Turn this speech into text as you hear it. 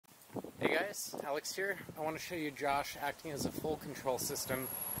guys, Alex here. I want to show you Josh acting as a full control system,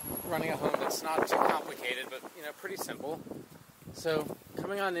 running a home that's not too complicated, but pretty simple. So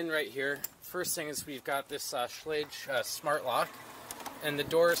coming on in right here, first thing is we've got this Schlage smart lock, and the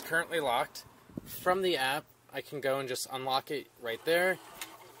door is currently locked. From the app, I can go and just unlock it right there.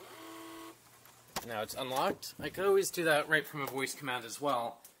 Now it's unlocked. I could always do that right from a voice command as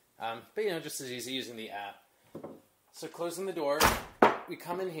well, but just as easy using the app. So closing the door, we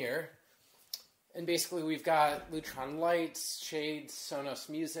come in here, and basically we've got Lutron lights, shades, Sonos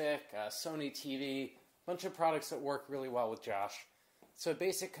music, Sony TV, a bunch of products that work really well with Josh. So a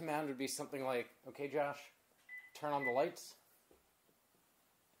basic command would be something like, okay Josh, turn on the lights.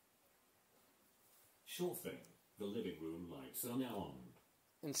 Sure thing. The living room lights are now on.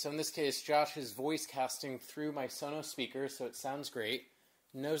 And so in this case, Josh is voice casting through my Sonos speaker, so it sounds great.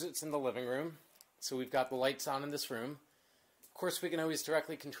 Knows it's in the living room, so we've got the lights on in this room. Of course, we can always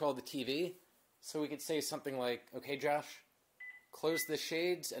directly control the TV, so we could say something like, okay Josh, close the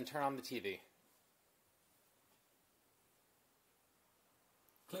shades and turn on the TV.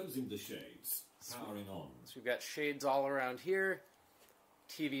 Closing the shades, powering on. So we've got shades all around here,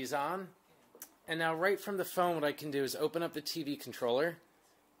 TV's on. And now right from the phone, what I can do is open up the TV controller.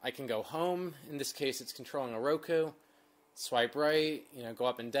 I can go home. In this case, it's controlling a Roku. Swipe right, go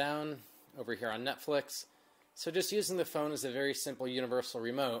up and down over here on Netflix. So just using the phone is a very simple universal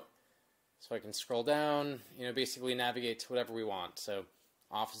remote. So I can scroll down, basically navigate to whatever we want. So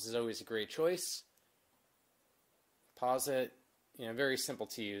Office is always a great choice. Pause it, very simple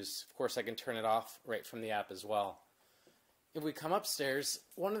to use. Of course, I can turn it off right from the app as well. If we come upstairs,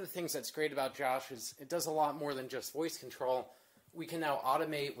 one of the things that's great about Josh is it does a lot more than just voice control. We can now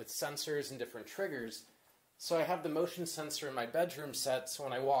automate with sensors and different triggers. So I have the motion sensor in my bedroom set, so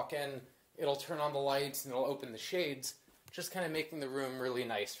when I walk in, it'll turn on the lights and it'll open the shades, just kind of making the room really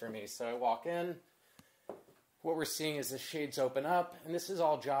nice for me. So I walk in, what we're seeing is the shades open up, and this is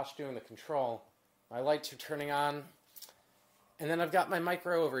all Josh doing the control. My lights are turning on, and then I've got my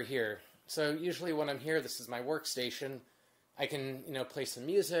micro over here. So usually when I'm here, this is my workstation. I can, play some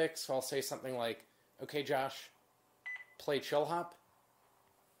music, so I'll say something like, okay Josh, play Chill Hop.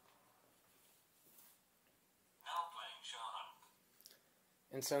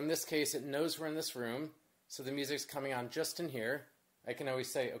 And so in this case, it knows we're in this room, so the music's coming on just in here. I can always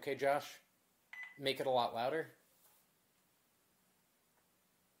say, okay Josh, make it a lot louder.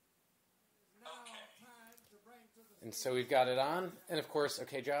 And so we've got it on, and of course,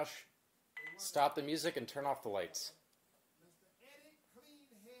 okay Josh, stop the music and turn off the lights.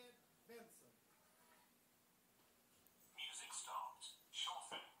 Music stopped. Sure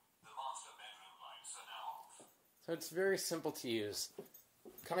thing. The master bedroom lights are now off. So it's very simple to use.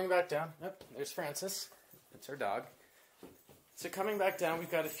 Coming back down, there's Francis. That's our dog. So coming back down,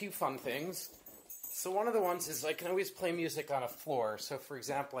 we've got a few fun things. So one of the ones is I can always play music on a floor. So for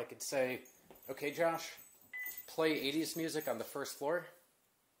example, I could say, okay Josh, play 80s music on the first floor.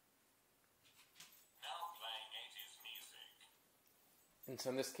 Now playing 80s music. And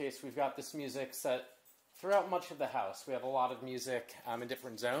so in this case, we've got this music set throughout much of the house. We have a lot of music in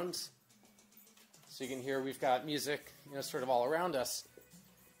different zones. So you can hear we've got music, sort of all around us.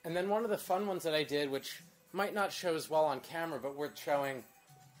 And then one of the fun ones that I did, which might not show as well on camera, but worth showing,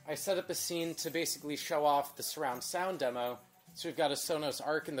 I set up a scene to basically show off the surround sound demo. So we've got a Sonos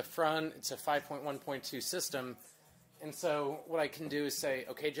Arc in the front. It's a 5.1.2 system. And so what I can do is say,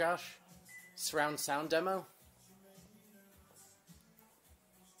 okay, Josh, surround sound demo.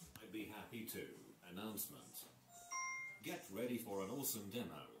 I'd be happy to. Announcement. Get ready for an awesome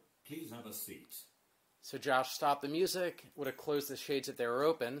demo. Please have a seat. So Josh stopped the music, would have closed the shades if they were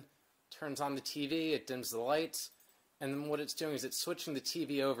open, turns on the TV, it dims the lights, and then what it's doing is it's switching the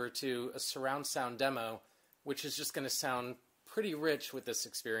TV over to a surround sound demo, which is just going to sound pretty rich with this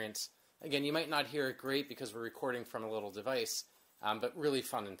experience. Again, you might not hear it great because we're recording from a little device, but really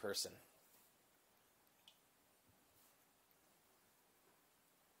fun in person.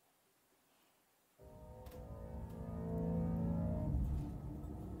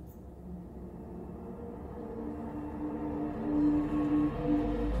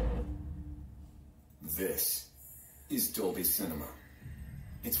 This is Dolby Cinema.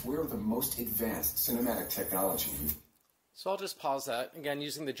 It's where the most advanced cinematic technology. So I'll just pause that, again,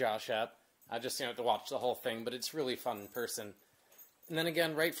 using the Josh app. I just have to watch the whole thing, but it's really fun in person. And then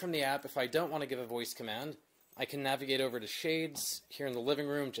again, right from the app, if I don't want to give a voice command, I can navigate over to Shades. Here in the living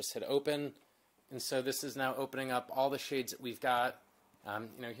room, just hit Open. And so this is now opening up all the shades that we've got,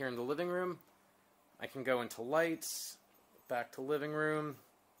 here in the living room. I can go into Lights, back to Living Room,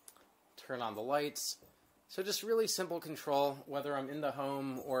 turn on the lights. So just really simple control, whether I'm in the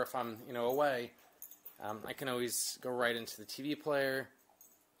home or if I'm, away. I can always go right into the TV player,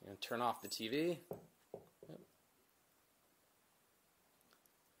 turn off the TV.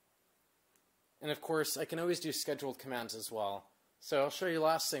 And of course, I can always do scheduled commands as well. So I'll show you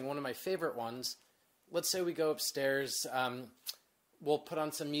last thing, one of my favorite ones. Let's say we go upstairs, we'll put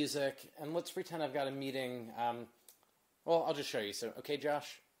on some music, and let's pretend I've got a meeting. Well, I'll just show you. So, okay,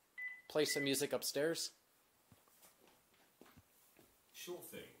 Josh, play some music upstairs. Sure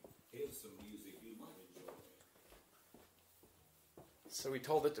thing. Here's some music you might enjoy. So we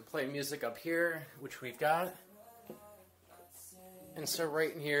told it to play music up here, which we've got. And so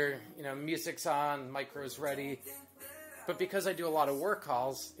right in here, music's on, micro's ready. But because I do a lot of work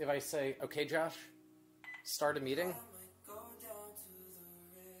calls, if I say, okay, Josh, start a meeting. You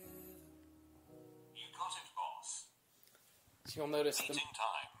got it, boss. So you'll notice Meeting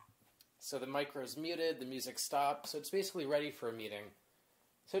time. So the micro's muted, the music stopped, so it's basically ready for a meeting.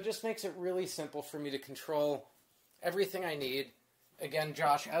 So it just makes it really simple for me to control everything I need. Again,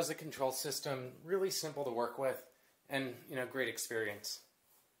 Josh has a control system, really simple to work with, and great experience.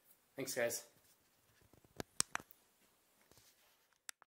 Thanks, guys.